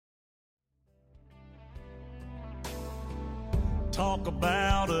talk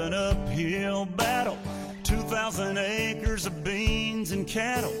about an uphill battle, 2,000 acres of beans and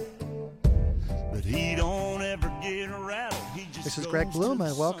cattle, but he don't ever get rattled. This is Greg Bloom,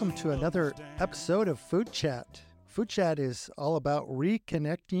 and welcome to another episode of Food Chat. Food Chat is all about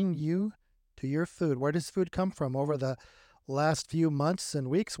reconnecting you to your food. Where does food come from? Over the last few months and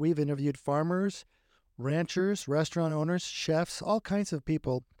weeks, we've interviewed farmers, ranchers, restaurant owners, chefs, all kinds of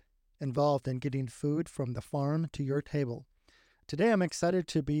people involved in getting food from the farm to your table. Today, I'm excited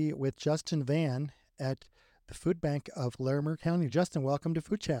to be with Justin Vann at the Food Bank of Larimer County. Justin, welcome to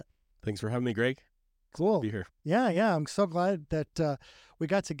Food Chat. Thanks for having me, Greg. Cool. Be here. Yeah. I'm so glad that we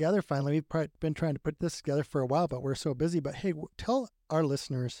got together finally. We've been trying to put this together for a while, but we're so busy. But hey, tell our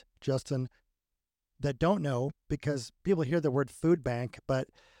listeners, Justin, that don't know, because people hear the word food bank, but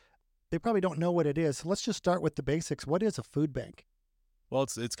they probably don't know what it is. So let's just start with the basics. What is a food bank? Well,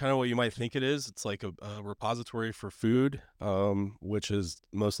 it's kind of what you might think it is. It's like a repository for food, which is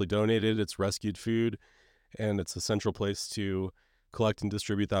mostly donated. It's rescued food, and it's a central place to collect and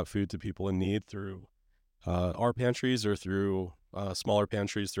distribute that food to people in need through our pantries or through smaller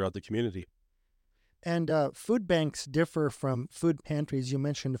pantries throughout the community. And food banks differ from food pantries. You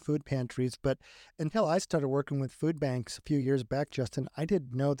mentioned food pantries, but until I started working with food banks a few years back, Justin, I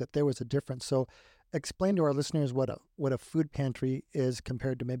didn't know that there was a difference. So explain to our listeners what a food pantry is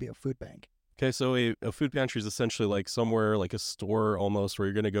compared to maybe a food bank. Okay, so a food pantry is essentially like somewhere like a store almost where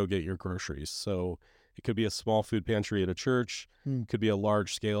you're going to go get your groceries. So it could be a small food pantry at a church. It could be a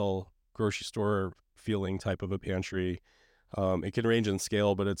large-scale grocery store feeling type of a pantry. It can range in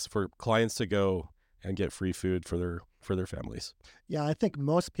scale, but it's for clients to go and get free food for their families. Yeah, I think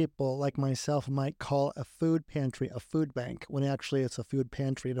most people like myself might call a food pantry a food bank when actually it's a food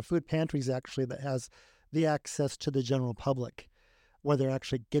pantry. And a food pantry is actually that has the access to the general public where they're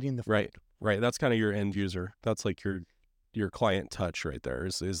actually getting the food. Right. That's kind of your end user. That's like your client touch right there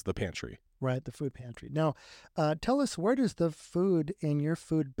is the pantry. Right, the food pantry. Now, tell us, where does the food in your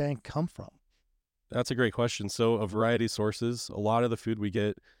food bank come from? That's a great question. So a variety of sources. A lot of the food we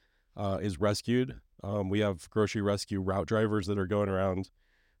get is rescued. We have grocery rescue route drivers that are going around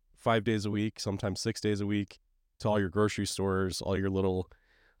 5 days a week, sometimes 6 days a week, to all your grocery stores, all your little,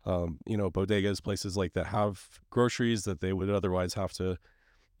 bodegas, places like that have groceries that they would otherwise have to,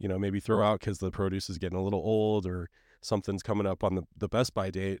 maybe throw out because the produce is getting a little old or something's coming up on the best by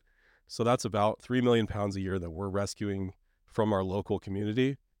date. So that's about 3 million pounds a year that we're rescuing from our local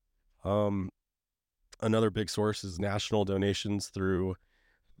community. Another big source is national donations through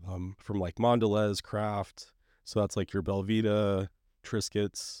from like Mondelez, Kraft. So that's like your Belvita,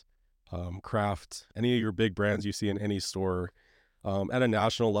 Triscuits, Kraft, any of your big brands you see in any store. At a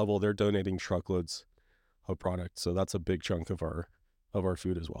national level, they're donating truckloads of product. So that's a big chunk of our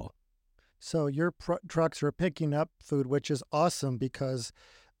food as well. So your trucks are picking up food, which is awesome because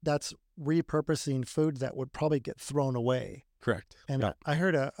that's repurposing food that would probably get thrown away. Correct. And yeah. I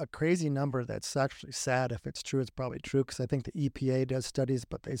heard a crazy number that's actually sad. If it's true, it's probably true because I think the EPA does studies,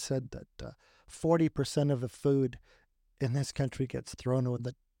 but they said that 40% of the food in this country gets thrown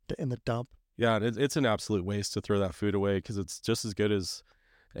in the dump. Yeah, it's an absolute waste to throw that food away because it's just as good as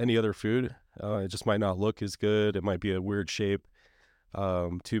any other food. It just might not look as good. It might be a weird shape,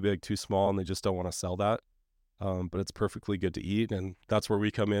 too big, too small, and they just don't want to sell that. But it's perfectly good to eat, and that's where we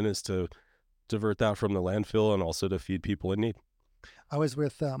come in, is to divert that from the landfill and also to feed people in need. I was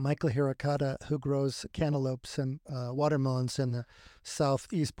with Michael Hirokata, who grows cantaloupes and watermelons in the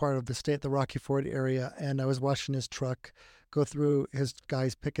southeast part of the state, the Rocky Ford area, and I was watching his truck go through his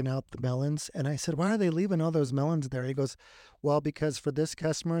guys picking out the melons, and I said, why are they leaving all those melons there? He goes, well, because for this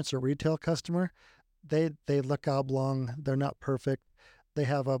customer, it's a retail customer, they look oblong, they're not perfect, they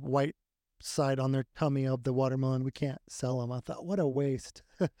have a white side on their tummy of the watermelon. We can't sell them. I thought, what a waste.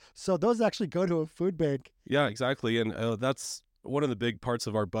 So those actually go to a food bank. Yeah, exactly. And that's one of the big parts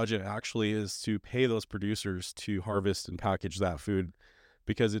of our budget actually, is to pay those producers to harvest and package that food,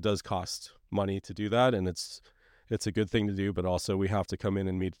 because it does cost money to do that. And it's a good thing to do, but also we have to come in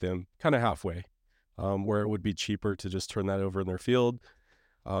and meet them kind of halfway, where it would be cheaper to just turn that over in their field.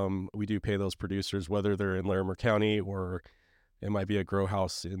 We do pay those producers, whether they're in Larimer County or it might be a grow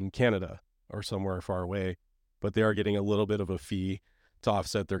house in Canada or somewhere far away, but they are getting a little bit of a fee to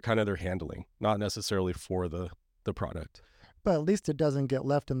offset their handling, not necessarily for the product. But at least it doesn't get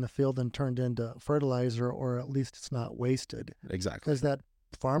left in the field and turned into fertilizer, or at least it's not wasted. Exactly. Because that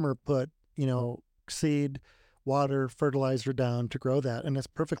farmer put, seed, water, fertilizer down to grow that, and it's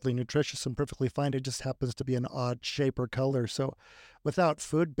perfectly nutritious and perfectly fine. It just happens to be an odd shape or color. So without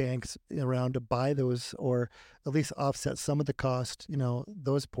food banks around to buy those, or at least offset some of the cost,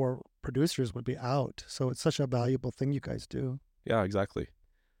 those poor producers would be out. So it's such a valuable thing you guys do. Yeah, exactly.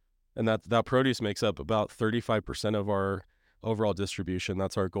 And that produce makes up about 35% of our overall distribution.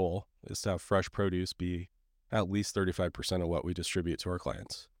 That's our goal, is to have fresh produce be at least 35% of what we distribute to our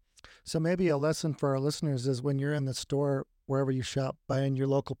clients. So maybe a lesson for our listeners is when you're in the store, wherever you shop, buying your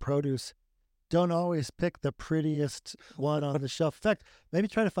local produce, don't always pick the prettiest one on the shelf. In fact, maybe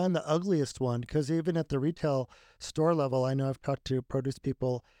try to find the ugliest one, because even at the retail store level, I know I've talked to produce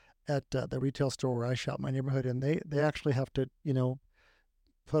people at the retail store where I shop in my neighborhood, and they actually have to,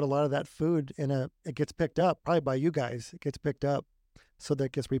 put a lot of that food it gets picked up, probably by you guys. It gets picked up so that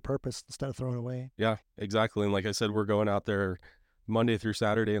it gets repurposed instead of thrown away. Yeah, exactly. And like I said, we're going out there Monday through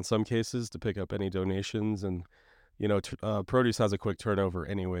Saturday in some cases to pick up any donations. And, produce has a quick turnover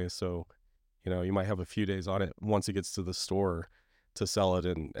anyway. So, you might have a few days on it once it gets to the store to sell it.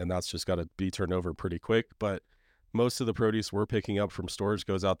 And that's just got to be turned over pretty quick. But most of the produce we're picking up from stores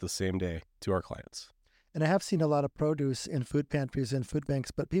goes out the same day to our clients. And I have seen a lot of produce in food pantries and food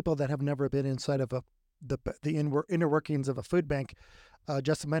banks, but people that have never been inside of the inner workings of a food bank,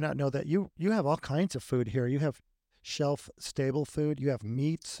 Justin might not know that you have all kinds of food here. You have shelf stable food, you have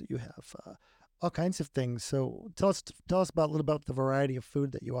meats, you have all kinds of things. So tell us about a little about the variety of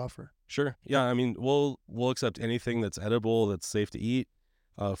food that you offer. Sure. Yeah. I mean, we'll accept anything that's edible, that's safe to eat.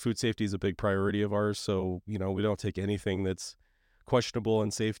 Food safety is a big priority of ours. So, we don't take anything that's questionable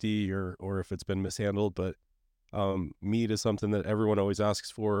in safety or if it's been mishandled. But meat is something that everyone always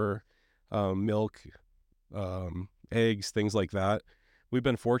asks for. Milk, eggs, things like that. We've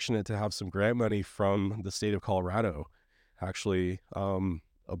been fortunate to have some grant money from the state of Colorado. Actually,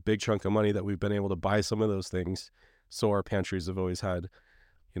 a big chunk of money that we've been able to buy some of those things. So our pantries have always had,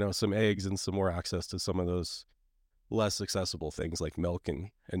 some eggs and some more access to some of those less accessible things like milk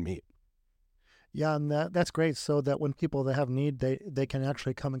and meat. Yeah, and that's great. So that when people that have need, they can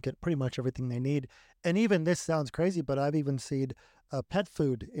actually come and get pretty much everything they need. And even this sounds crazy, but I've even seen pet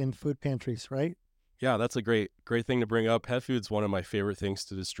food in food pantries, right? Yeah, that's a great thing to bring up. Pet food's one of my favorite things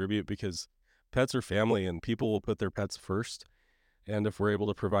to distribute because pets are family and people will put their pets first. And if we're able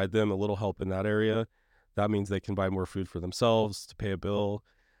to provide them a little help in that area, that means they can buy more food for themselves, to pay a bill,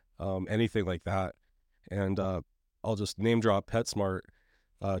 anything like that. And I'll just name drop PetSmart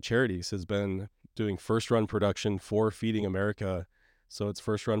Charities has been doing first run production for Feeding America. So it's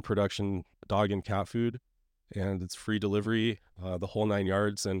first run production dog and cat food, and it's free delivery, the whole 9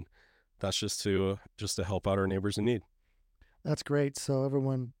 yards. And that's just to help out our neighbors in need. That's great. So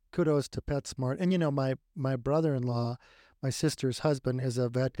everyone, kudos to PetSmart. And my brother-in-law, my sister's husband, is a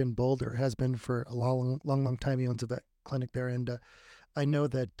vet in Boulder, has been for a long time. He owns a vet clinic there. And I know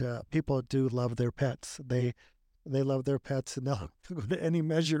that people do love their pets. They love their pets, and they'll go to any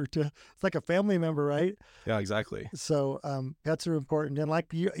measure it's like a family member, right? Yeah, exactly. So pets are important. And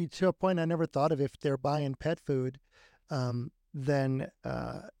like you, to a point I never thought of, if they're buying pet food, then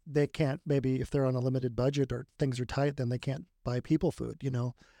they can't, maybe if they're on a limited budget or things are tight, then they can't buy people food,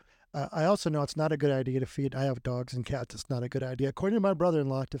 I also know it's not a good idea to feed, I have dogs and cats, it's not a good idea, according to my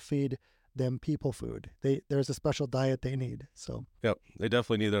brother-in-law, to feed them people food. There's a special diet they need. So yep, they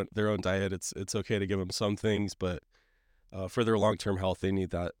definitely need their own diet. It's okay to give them some things, but for their long-term health, they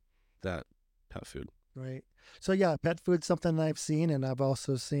need that pet food. Right. So yeah, pet food's something I've seen, and I've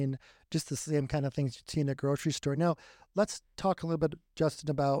also seen just the same kind of things you'd see in a grocery store. Now, let's talk a little bit,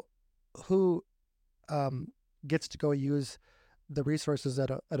 Justin, about who gets to go use the resources at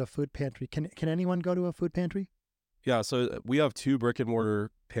a food pantry. Can anyone go to a food pantry? Yeah, so we have 2 brick and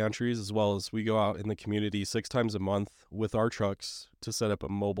mortar pantries, as well as we go out in the community 6 times a month with our trucks to set up a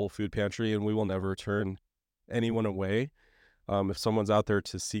mobile food pantry, and we will never turn anyone away. If someone's out there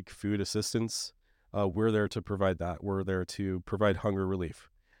to seek food assistance, we're there to provide that. We're there to provide hunger relief.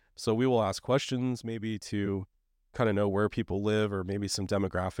 So we will ask questions, maybe to kind of know where people live or maybe some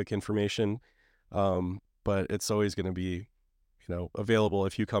demographic information. But it's always going to be, available.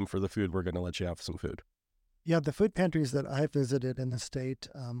 If you come for the food, we're going to let you have some food. Yeah, the food pantries that I visited in the state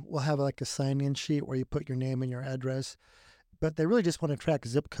will have like a sign-in sheet where you put your name and your address, but they really just want to track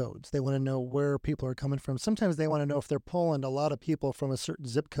zip codes. They want to know where people are coming from. Sometimes they want to know if they're pulling a lot of people from a certain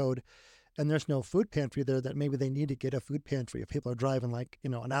zip code and there's no food pantry there, that maybe they need to get a food pantry. If people are driving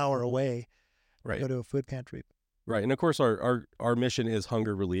an hour away, Right. go to a food pantry. Right. And of course, our mission is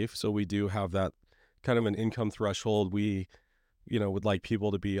hunger relief. So we do have that kind of an income threshold. We, would like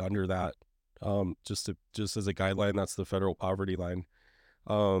people to be under that. Just as a guideline, that's the federal poverty line.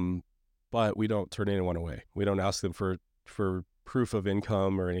 But we don't turn anyone away. We don't ask them for proof of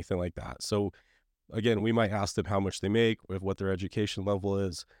income or anything like that. So again, we might ask them how much they make, what their education level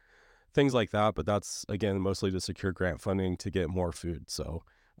is, things like that. But that's, again, mostly to secure grant funding to get more food. So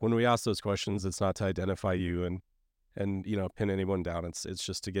when we ask those questions, it's not to identify you and and pin anyone down. It's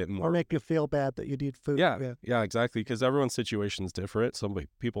just to get Or more. make you feel bad that you need food. Yeah, exactly. Because everyone's situation is different. Some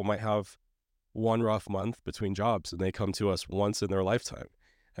people might have one rough month between jobs, and they come to us once in their lifetime,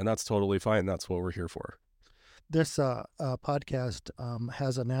 and that's totally fine. That's what we're here for. This podcast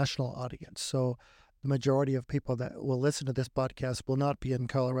has a national audience, so the majority of people that will listen to this podcast will not be in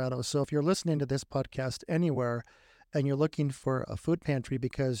Colorado. So if you're listening to this podcast anywhere and you're looking for a food pantry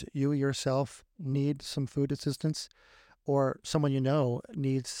because you yourself need some food assistance, or someone you know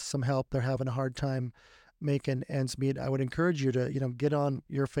needs some help, they're having a hard time making ends meet, I would encourage you to get on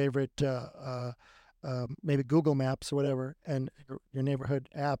your favorite maybe Google Maps or whatever, and your neighborhood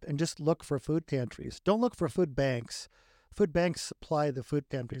app, and just look for food pantries. Don't look for food banks. Food banks supply the food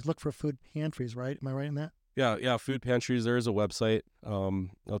pantries. Look for food pantries, right? Am I right in that? Yeah, food pantries. There is a website. I'll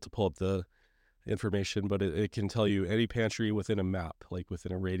have to pull up the information, but it can tell you any pantry within a map, like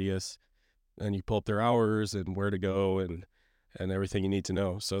within a radius, and you pull up their hours and where to go and everything you need to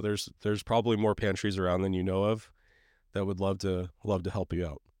know. So there's probably more pantries around than you know of that would love to help you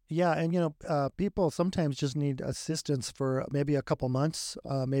out. Yeah, and people sometimes just need assistance for maybe a couple months.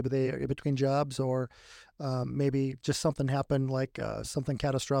 Maybe they are between jobs, or maybe just something happened, like something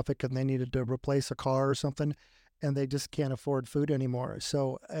catastrophic, and they needed to replace a car or something, and they just can't afford food anymore.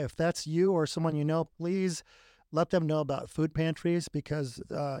 So if that's you or someone you know, please let them know about food pantries, because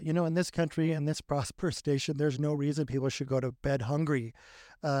in this country, in this prosperous nation, there's no reason people should go to bed hungry,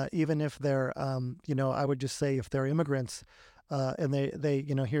 even if they're I would just say if they're immigrants. And they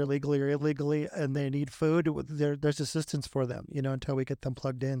here legally or illegally, and they need food, there's assistance for them, until we get them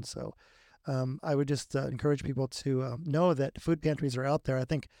plugged in. So I would just encourage people to know that food pantries are out there. I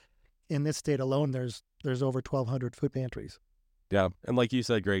think in this state alone, there's over 1,200 food pantries. Yeah, and like you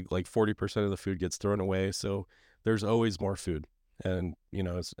said, Greg, like 40% of the food gets thrown away, so there's always more food. And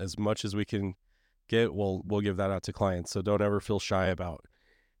as much as we can get, we'll give that out to clients. So don't ever feel shy about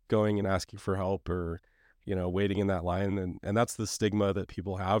going and asking for help, or waiting in that line, and that's the stigma that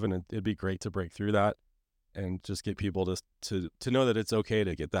people have, and it'd be great to break through that and just get people to know that it's okay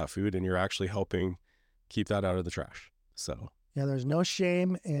to get that food, and you're actually helping keep that out of the trash. So yeah, there's no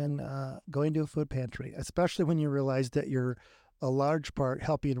shame in going to a food pantry, especially when you realize that you're a large part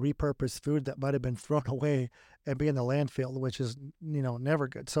helping repurpose food that might have been thrown away and be in the landfill, which is never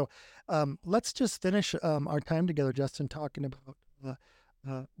good. So let's just finish our time together, Justin, talking about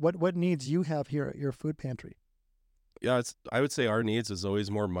what needs you have here at your food pantry. yeah, I would say our needs is always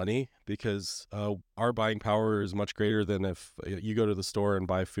more money, because our buying power is much greater than if you go to the store and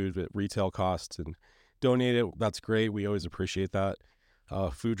buy food at retail cost and donate it. That's great. We always appreciate that.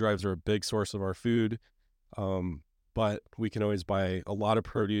 Food drives are a big source of our food, but we can always buy a lot of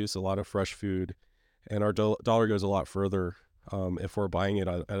produce, a lot of fresh food, and our dollar goes a lot further if we're buying it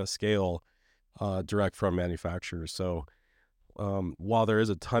at a scale direct from manufacturers. So while there is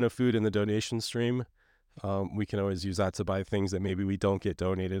a ton of food in the donation stream, we can always use that to buy things that maybe we don't get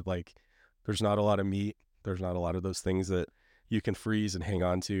donated. Like there's not a lot of meat. There's not a lot of those things that you can freeze and hang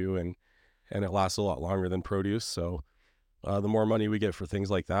on to, and it lasts a lot longer than produce. So the more money we get for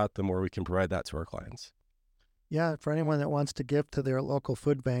things like that, the more we can provide that to our clients. Yeah, for anyone that wants to give to their local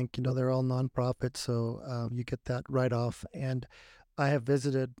food bank, they're all nonprofits, so you get that right off. And I have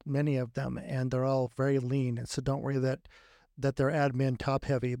visited many of them, and they're all very lean. So don't worry that they're admin top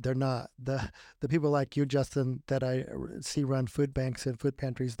heavy. They're not. The people like you, Justin, that I see run food banks and food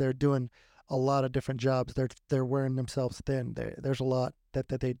pantries, they're doing a lot of different jobs. They're wearing themselves thin. There's a lot that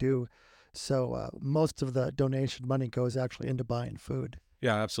they do. So most of the donation money goes actually into buying food.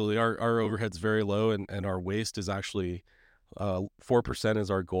 Yeah, absolutely. Our overhead's very low, and our waste is actually 4%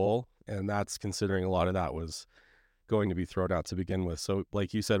 is our goal, and that's considering a lot of that was going to be thrown out to begin with. So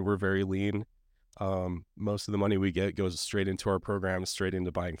like you said, we're very lean. Most of the money we get goes straight into our program, straight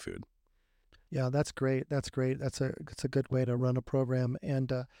into buying food. Yeah, that's great. That's great. That's a good way to run a program.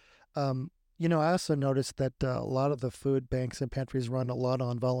 And I also noticed that a lot of the food banks and pantries run a lot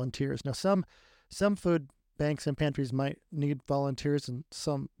on volunteers. Now, some food banks and pantries might need volunteers, and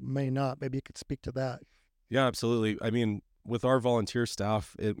some may not. Maybe you could speak to that. Yeah, absolutely. I mean, with our volunteer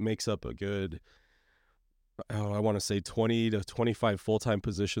staff, it makes up a good, I want to say 20 to 25 full-time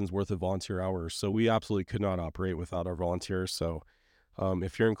positions worth of volunteer hours. So we absolutely could not operate without our volunteers. So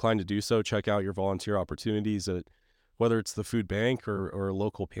if you're inclined to do so, check out your volunteer opportunities at whether it's the food bank or a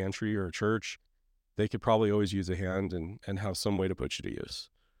local pantry or a church. They could probably always use a hand and have some way to put you to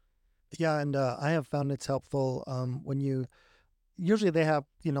use. Yeah, and I have found it's helpful when you usually they have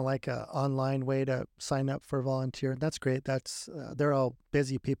like a online way to sign up for volunteer. That's great. That's they're all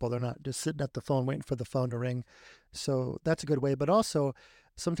busy people. They're not just sitting at the phone waiting for the phone to ring. So that's a good way. But also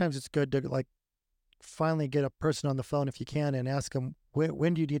sometimes it's good to like finally get a person on the phone if you can and ask them,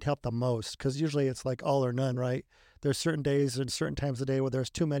 when do you need help the most? Because usually it's like all or none, right? There's certain days and certain times of the day where there's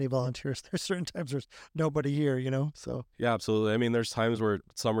too many volunteers. There's certain times there's nobody here, so. Yeah, absolutely. I mean, there's times where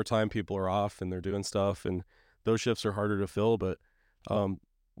summertime people are off and they're doing stuff, and those shifts are harder to fill, but um,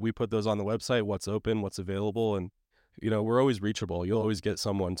 we put those on the website, what's open, what's available, and we're always reachable. You'll always get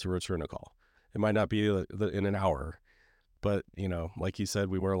someone to return a call. It might not be in an hour, but like you said,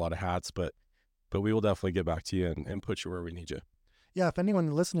 we wear a lot of hats, but we will definitely get back to you and put you where we need you. Yeah, if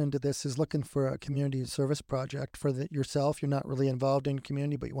anyone listening to this is looking for a community service project for yourself, you're not really involved in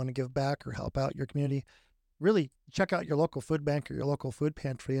community, but you want to give back or help out your community, really check out your local food bank or your local food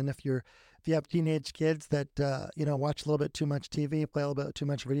pantry. And if you have teenage kids that watch a little bit too much TV, play a little bit too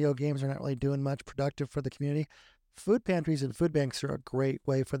much video games, are not really doing much productive for the community, food pantries and food banks are a great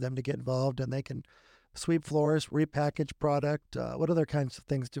way for them to get involved, and they can sweep floors, repackage product. What other kinds of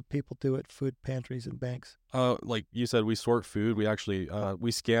things do people do at food pantries and banks? Like you said, we sort food. We actually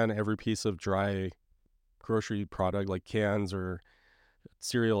we scan every piece of dry grocery product, like cans or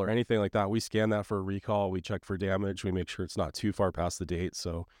cereal or anything like that. We scan that for a recall. We check for damage. We make sure it's not too far past the date.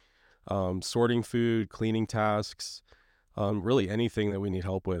 So sorting food, cleaning tasks, really anything that we need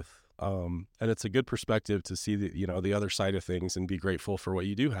help with. And it's a good perspective to see the other side of things and be grateful for what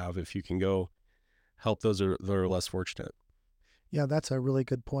you do have if you can go help those that are less fortunate. Yeah, that's a really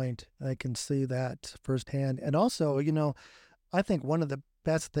good point. I can see that firsthand. And also, I think one of the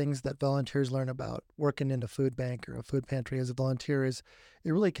best things that volunteers learn about working in a food bank or a food pantry as a volunteer is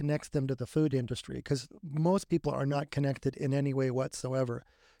it really connects them to the food industry, because most people are not connected in any way whatsoever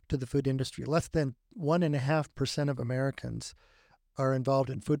to the food industry. Less than 1.5% of Americans are involved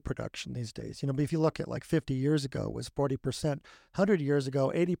in food production these days. But if you look at like 50 years ago, it was 40%. 100 years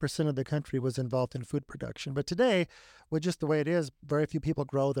ago, 80% of the country was involved in food production. But today, with just the way it is, very few people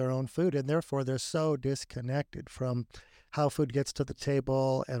grow their own food, and therefore they're so disconnected from how food gets to the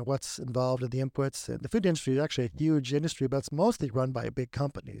table and what's involved in the inputs. And the food industry is actually a huge industry, but it's mostly run by big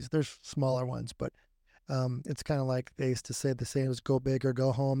companies. There's smaller ones, but it's kind of like they used to say the same as go big or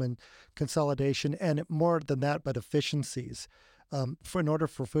go home, and consolidation, and more than that, but efficiencies. In order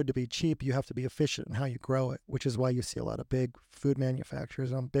for food to be cheap, you have to be efficient in how you grow it, which is why you see a lot of big food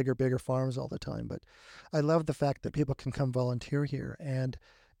manufacturers on bigger farms all the time. But I love the fact that people can come volunteer here and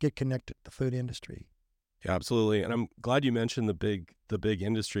get connected to the food industry. Yeah, absolutely. And I'm glad you mentioned the big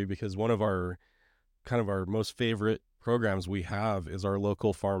industry, because one of our most favorite programs we have is our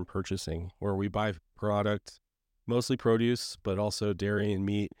local farm purchasing, where we buy product, mostly produce, but also dairy and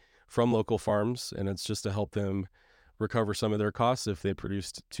meat from local farms. And it's just to help them recover some of their costs if they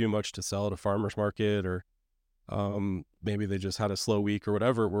produced too much to sell at a farmer's market, or maybe they just had a slow week or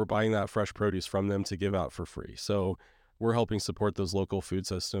whatever. We're buying that fresh produce from them to give out for free. So we're helping support those local food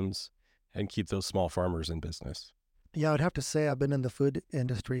systems and keep those small farmers in business. Yeah, I'd have to say I've been in the food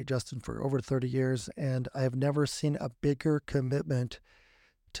industry, Justin, for over 30 years, and I have never seen a bigger commitment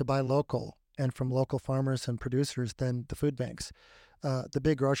to buy local and from local farmers and producers than the food banks. The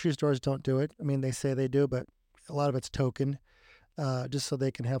big grocery stores don't do it. I mean, they say they do, but a lot of it's token, just so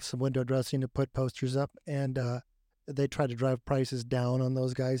they can have some window dressing to put posters up. And they try to drive prices down on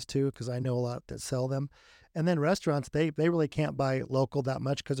those guys too, because I know a lot that sell them. And then restaurants, they really can't buy local that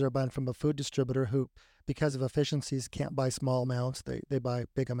much because they're buying from a food distributor who, because of efficiencies, can't buy small amounts. They buy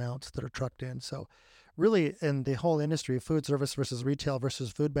big amounts that are trucked in. So really, in the whole industry, food service versus retail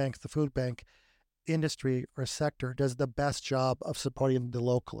versus food banks, the food bank industry or sector does the best job of supporting the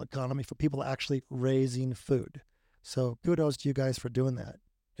local economy for people actually raising food. So kudos to you guys for doing that.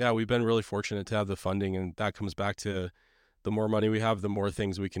 Yeah, we've been really fortunate to have the funding, and that comes back to the more money we have, the more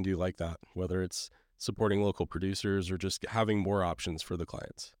things we can do like that, whether it's supporting local producers or just having more options for the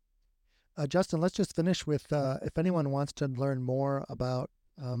clients. Justin, let's just finish with if anyone wants to learn more about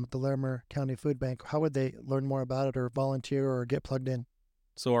the Larimer County Food Bank, how would they learn more about it or volunteer or get plugged in?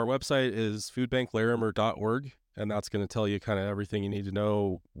 So our website is foodbanklarimer.org, and that's going to tell you kind of everything you need to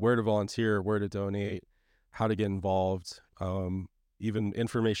know: where to volunteer, where to donate, how to get involved, even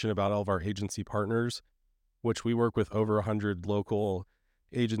information about all of our agency partners, which we work with over 100 local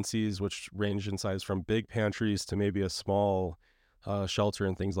agencies, which range in size from big pantries to maybe a small shelter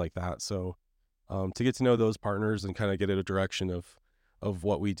and things like that. So to get to know those partners and kind of get a direction of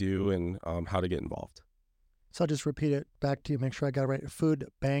what we do and how to get involved. So I'll just repeat it back to you, make sure I got it right.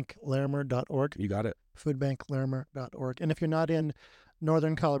 Foodbanklarimer.org. You got it. Foodbanklarimer.org. And if you're not in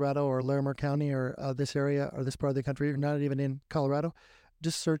northern Colorado or Larimer County or this area or this part of the country, you're not even in Colorado,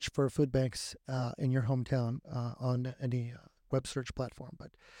 just search for food banks in your hometown on any web search platform.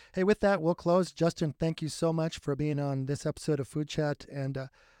 But hey, with that, we'll close. Justin, thank you so much for being on this episode of Food Chat. And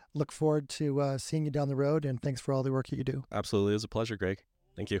look forward to seeing you down the road, and thanks for all the work that you do. Absolutely. It was a pleasure, Greg.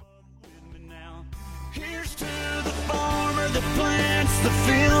 Thank you. Here's to the farmer that plants the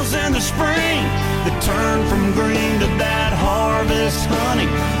fields in the spring, that turn from green to that harvest honey.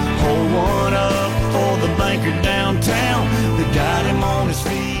 Hold one up for the banker downtown that got him on his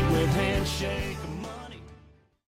feet.